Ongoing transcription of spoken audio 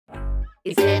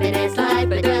He's living his life,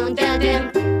 but don't judge him.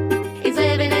 He's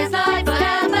living his life on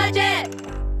a budget.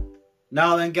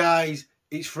 Now then, guys,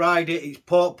 it's Friday. It's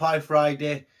Pork Pie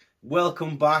Friday.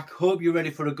 Welcome back. Hope you're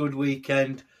ready for a good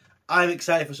weekend. I'm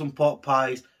excited for some pork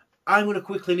pies. I'm going to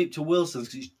quickly nip to Wilson's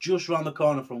because it's just around the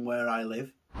corner from where I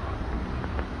live.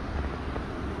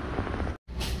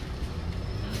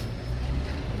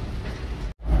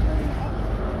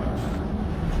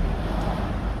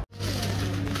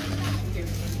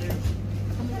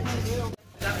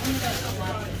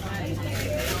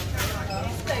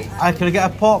 Can I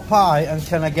get a pork pie and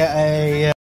can I get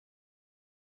a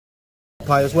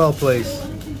pie as well, please?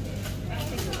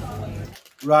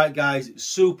 Right, guys,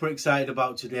 super excited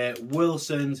about today.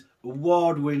 Wilson's,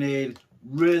 award-winning,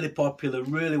 really popular,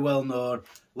 really well known.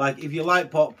 Like, if you like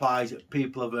pork pies,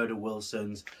 people have heard of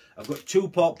Wilson's. I've got two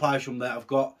pork pies from there. I've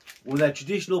got one of their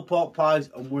traditional pork pies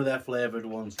and one of their flavoured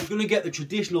ones. You're going to get the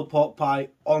traditional pork pie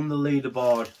on the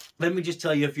leaderboard. Let me just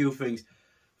tell you a few things.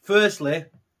 Firstly,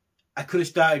 I could have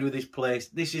started with this place.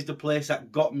 This is the place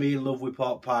that got me in love with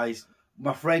pork pies.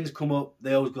 My friends come up,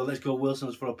 they always go, let's go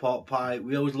Wilson's for a pork pie.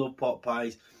 We always love pork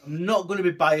pies. I'm not going to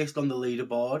be biased on the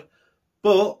leaderboard,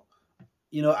 but,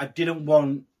 you know, I didn't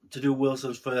want to do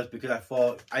Wilson's first because I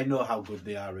thought, I know how good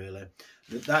they are, really.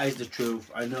 That is the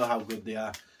truth. I know how good they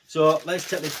are. So let's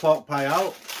take this pork pie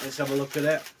out. Let's have a look at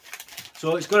it.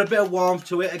 So it's got a bit of warmth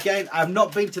to it. Again, I've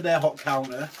not been to their hot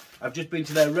counter. I've just been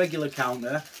to their regular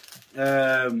counter.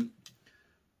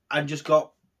 I just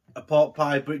got a pork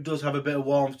pie, but it does have a bit of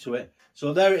warmth to it.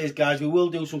 So there it is, guys. We will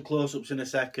do some close-ups in a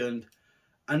second.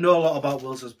 I know a lot about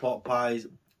Wilson's pork pies.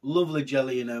 Lovely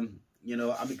jelly in them. You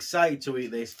know, I'm excited to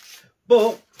eat this.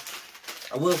 But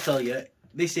I will tell you,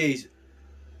 this is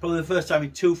probably the first time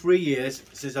in 2-3 years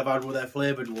since I've had one of their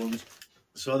flavoured ones.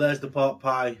 So there's the pork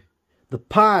pie. The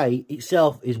pie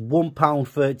itself is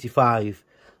 £1.35.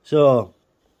 So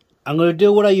I'm going to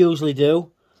do what I usually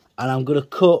do. And I'm going to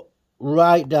cut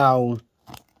right down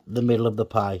the middle of the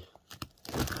pie.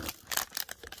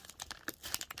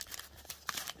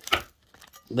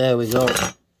 There we go.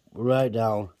 Right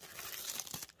down.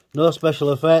 No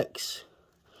special effects.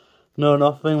 No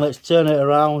nothing. Let's turn it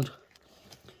around.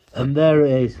 And there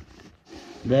it is.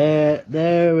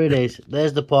 There it is.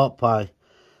 There's the pork pie.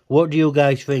 What do you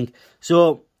guys think?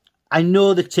 So, I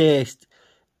know the taste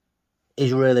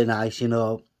is really nice, you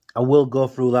know. I will go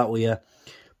through that with you.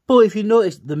 But if you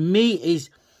notice, the meat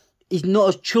is not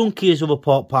as chunky as other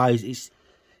pork pies. It's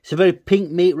a very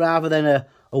pink meat rather than a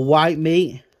white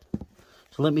meat.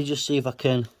 So let me just see if I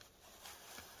can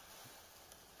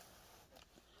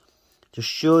just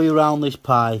show you around this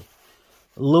pie.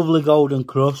 Lovely golden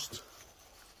crust.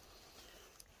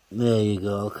 There you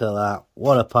go, look at that.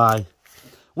 What a pie.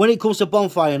 When it comes to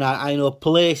bonfire night, I know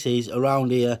places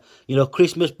around here, you know,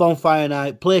 Christmas bonfire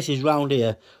night, places around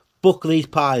here, book these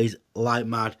pies like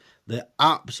mad. They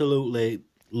absolutely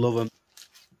love them.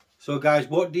 So guys,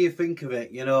 what do you think of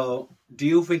it? You know, do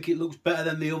you think it looks better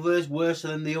than the others, worse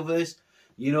than the others?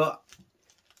 You know,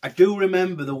 I do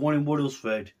remember the one in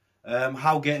Woodlesford,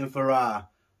 Howgate and Farrar,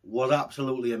 was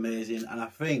absolutely amazing. And I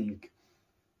think,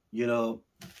 you know,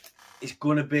 it's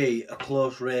going to be a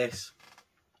close race.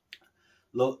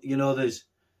 Look, you know, there's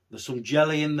some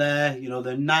jelly in there. You know,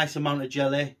 the nice amount of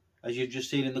jelly, as you've just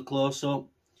seen in the close-up.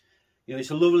 You know,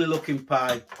 it's a lovely looking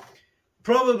pie.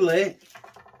 Probably,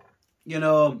 you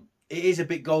know, it is a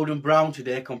bit golden brown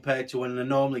today compared to when I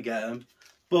normally get them.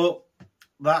 But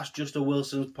that's just a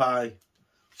Wilson's pie.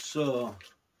 So,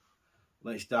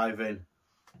 let's dive in.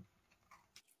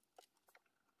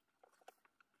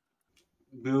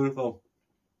 Beautiful.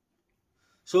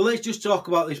 So let's just talk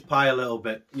about this pie a little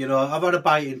bit. You know, I've had a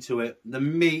bite into it. The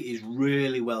meat is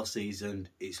really well seasoned.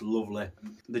 It's lovely.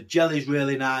 The jelly's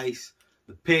really nice.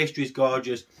 The pastry's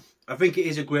gorgeous. I think it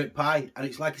is a great pie. And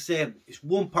it's like I say, it's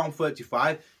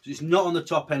 £1.35. So it's not on the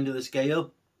top end of the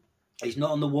scale. It's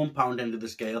not on the £1 end of the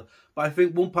scale. But I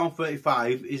think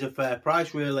 £1.35 is a fair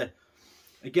price, really.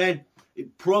 Again,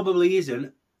 it probably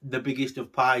isn't the biggest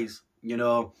of pies. You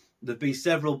know, there've been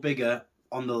several bigger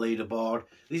on the leaderboard.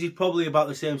 This is probably about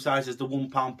the same size as the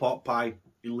 £1 pork pie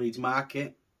in Leeds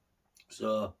Market.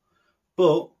 So,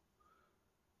 but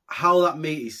how that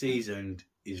meat is seasoned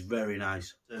is very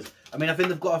nice. I mean, I think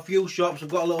they've got a few shops. They've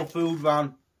got a little food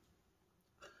van.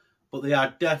 But they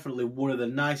are definitely one of the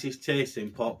nicest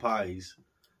tasting pork pies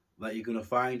that you're going to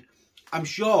find. I'm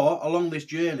sure along this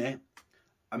journey,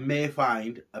 I may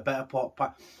find a better pork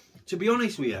pie. To be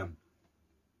honest with you,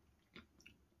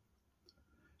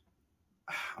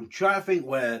 I'm trying to think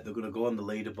where they're going to go on the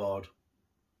leaderboard.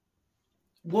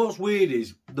 What's weird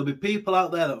is there'll be people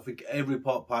out there that think every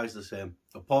pork pie is the same.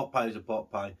 A pork pie is a pork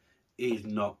pie. It is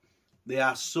not. They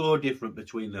are so different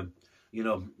between them. You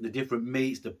know, the different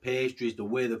meats, the pastries, the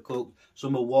way they're cooked.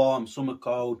 Some are warm, some are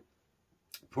cold.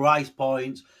 Price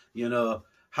points, you know,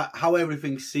 how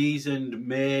everything's seasoned,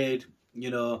 made,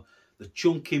 you know, the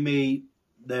chunky meat,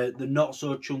 the not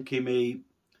so chunky meat,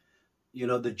 you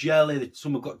know, the jelly.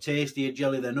 Some have got tastier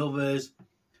jelly than others.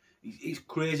 It's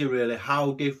crazy, really,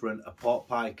 how different a pot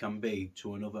pie can be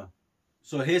to another.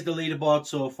 So here's the leaderboard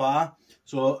so far.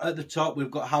 So at the top,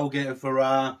 we've got Howgate and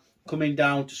Farrar. Coming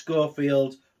down to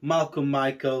Schofield, Malcolm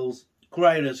Michaels,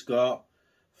 Cryer and Scott,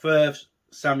 Firths,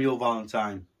 Samuel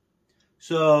Valentine.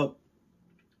 So,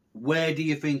 where do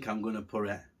you think I'm going to put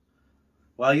it?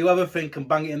 Well, you have a think and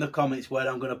bang it in the comments where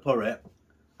I'm going to put it.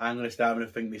 I'm going to start having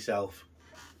a think myself.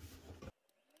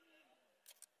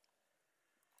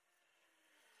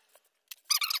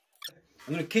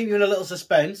 I'm going to keep you in a little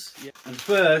suspense. Yeah. And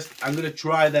first, I'm going to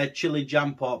try their chili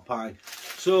jam pot pie.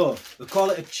 So, they call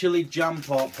it a chili jam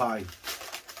pot pie.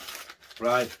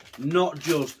 Right? Not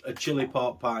just a chili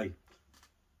pot pie.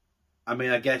 I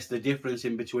mean, I guess the difference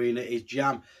in between it is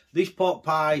jam. This pot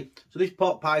pie, so this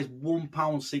pot pie is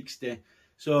 £1.60.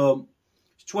 So,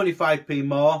 it's 25p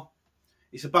more.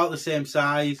 It's about the same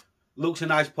size. Looks a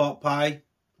nice pot pie.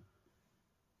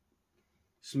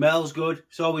 Smells good.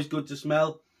 It's always good to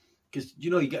smell. Because, you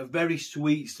know, you get a very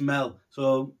sweet smell.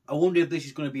 So, I wonder if this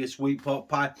is going to be a sweet pot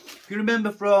pie. If you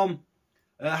remember from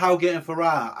Howgate and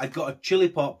Farrar, I got a chili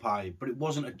pot pie. But it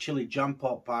wasn't a chili jam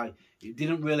pot pie. It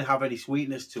didn't really have any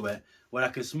sweetness to it. When I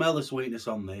can smell the sweetness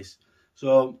on this.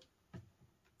 So,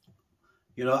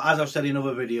 you know, as I've said in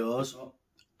other videos,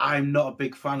 I'm not a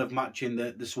big fan of matching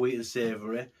the sweet and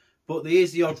savoury. But there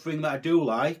is the odd thing that I do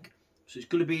like. So, it's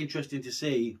going to be interesting to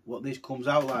see what this comes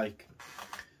out like.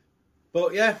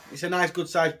 But yeah, it's a nice good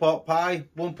sized pot pie,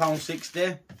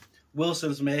 £1.60.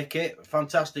 Wilson's make it,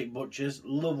 fantastic butchers,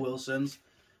 love Wilson's.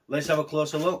 Let's have a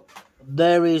closer look.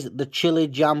 There is the chili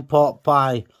jam pot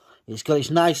pie. It's got its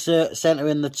nice centre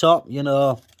in the top, you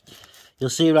know. You'll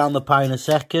see around the pie in a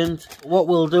second. What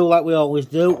we'll do, like we always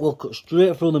do, we'll cut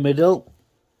straight through the middle.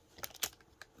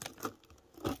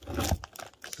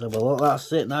 So look, that's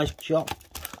it, nice chop.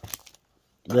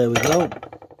 There we go.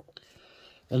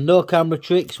 And no camera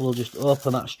tricks, we'll just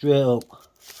open that straight up.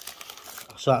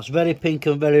 So that's very pink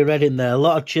and very red in there. A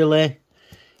lot of chilli.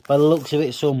 By the looks of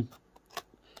it, some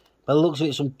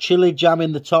chilli jam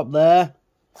in the top there.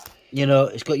 You know,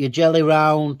 it's got your jelly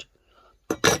round.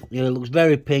 You know, it looks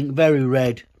very pink, very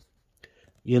red.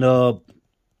 You know,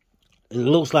 it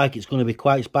looks like it's going to be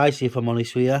quite spicy, if I'm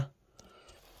honest with you.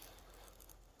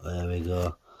 There we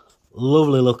go.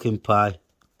 Lovely looking pie.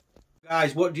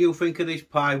 Guys, what do you think of this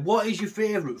pie? What is your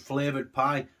favourite flavoured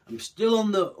pie? I'm still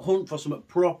on the hunt for something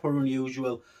proper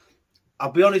unusual.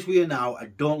 I'll be honest with you now, I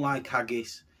don't like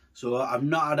haggis. So I've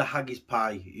not had a haggis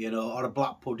pie, you know, or a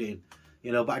black pudding.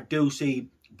 You know, but I do see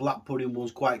black pudding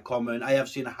ones quite common. I have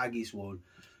seen a haggis one,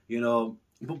 you know.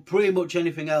 But pretty much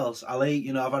anything else I'll eat.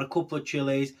 You know, I've had a couple of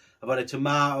chilies. I've had a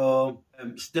tomato,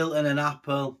 Stilton and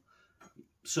apple.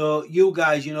 So you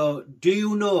guys, you know, do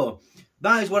you know...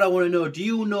 That is what I want to know. Do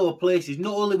you know places,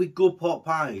 not only with good pot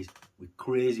pies, with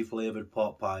crazy flavoured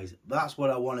pot pies? That's what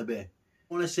I want to be. I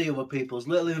want to see other people's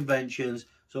little inventions.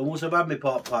 So once I've had my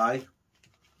pot pie,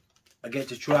 I get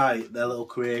to try their little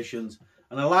creations.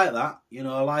 And I like that. You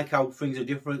know, I like how things are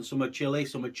different. Some are chili,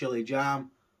 some are chili jam.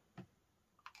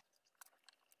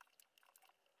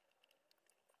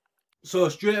 So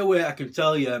straight away I can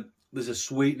tell you there's a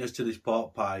sweetness to this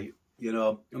pot pie. You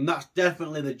know, and that's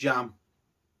definitely the jam.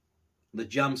 The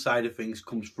jam side of things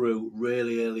comes through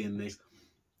really early in this.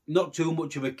 Not too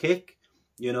much of a kick,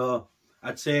 you know.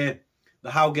 I'd say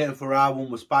the Howgate and Farrar one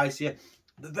was spicier.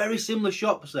 They're very similar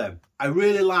shops then. I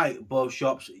really like both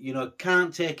shops. You know,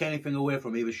 can't take anything away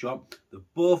from either shop. They've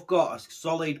both got a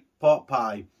solid pot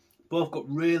pie. Both got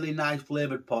really nice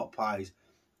flavoured pot pies.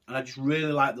 And I just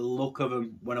really like the look of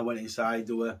them when I went inside.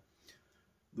 They were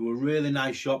really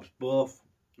nice shops, both.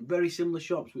 Very similar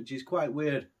shops, which is quite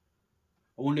weird.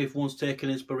 I wonder if one's taken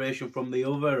inspiration from the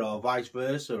other or vice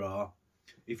versa, or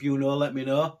if you know, let me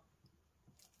know.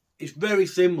 It's very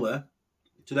similar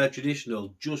to their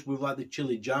traditional, just with like the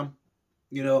chili jam.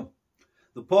 You know,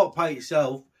 the pot pie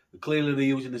itself, clearly they're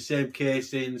using the same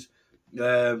casings,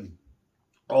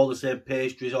 all the same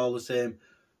pastries, all the same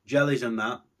jellies and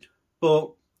that.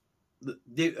 But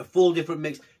a full different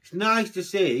mix. It's nice to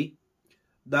see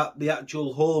that the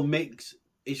actual whole mix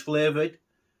is flavoured.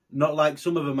 Not like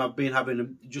some of them I've been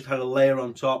having, just had a layer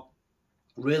on top.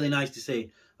 Really nice to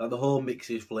see that the whole mix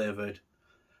is flavoured.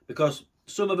 Because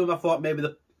some of them I thought maybe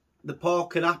the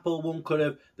pork and apple one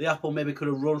the apple maybe could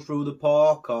have run through the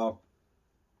pork, or,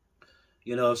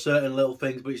 you know, certain little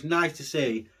things. But it's nice to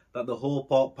see that the whole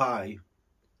pot pie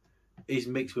is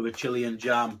mixed with a chilli and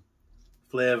jam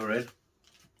flavouring.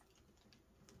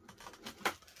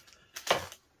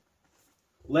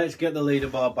 Let's get the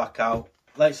leaderboard back out.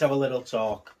 Let's have a little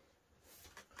talk.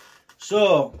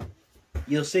 So,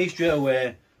 you'll see straight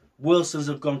away, Wilson's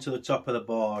have gone to the top of the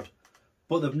board,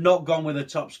 but they've not gone with a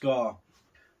top score.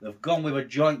 They've gone with a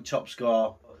joint top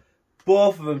score.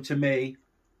 Both of them, to me,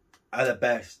 are the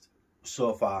best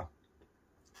so far.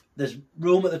 There's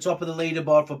room at the top of the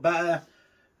leaderboard for better,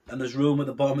 and there's room at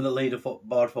the bottom of the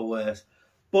leaderboard for worse.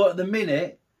 But at the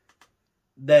minute,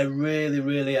 they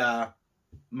really are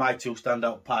my two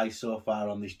standout pies so far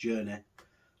on this journey.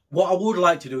 What I would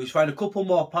like to do is find a couple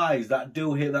more pies that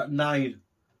do hit that nine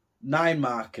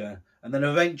marker, and then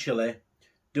eventually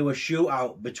do a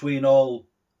shootout between all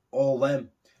them.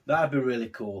 That'd be really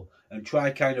cool, and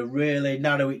try kind of really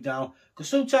narrow it down, because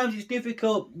sometimes it's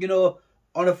difficult, you know,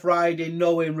 on a Friday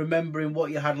remembering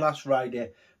what you had last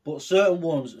Friday, but certain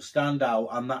ones stand out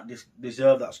and that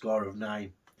deserve that score of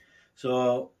 9.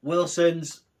 So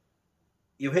Wilson's,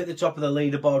 you've hit the top of the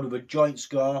leaderboard with a joint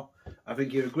score. I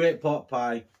think you're a great pot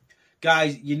pie.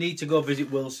 Guys, you need to go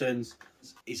visit Wilson's.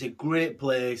 It's a great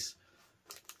place.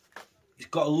 It's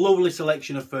got a lovely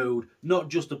selection of food, not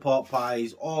just the pot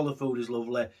pies. All the food is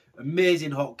lovely.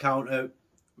 Amazing hot counter.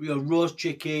 You know, roast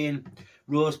chicken,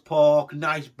 roast pork,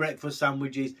 nice breakfast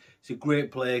sandwiches. It's a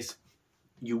great place.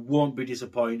 You won't be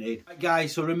disappointed. Right,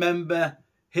 guys, so remember,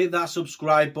 hit that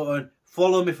subscribe button.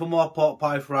 Follow me for more Pot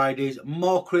Pie Fridays,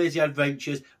 more crazy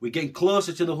adventures. We're getting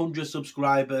closer to the 100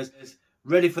 subscribers.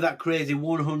 Ready for that crazy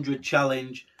 100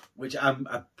 challenge, which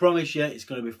I promise you, it's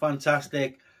going to be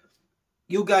fantastic.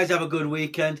 You guys have a good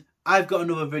weekend. I've got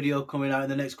another video coming out in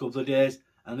the next couple of days.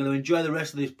 I'm going to enjoy the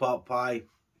rest of this pot pie.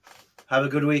 Have a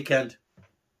good weekend.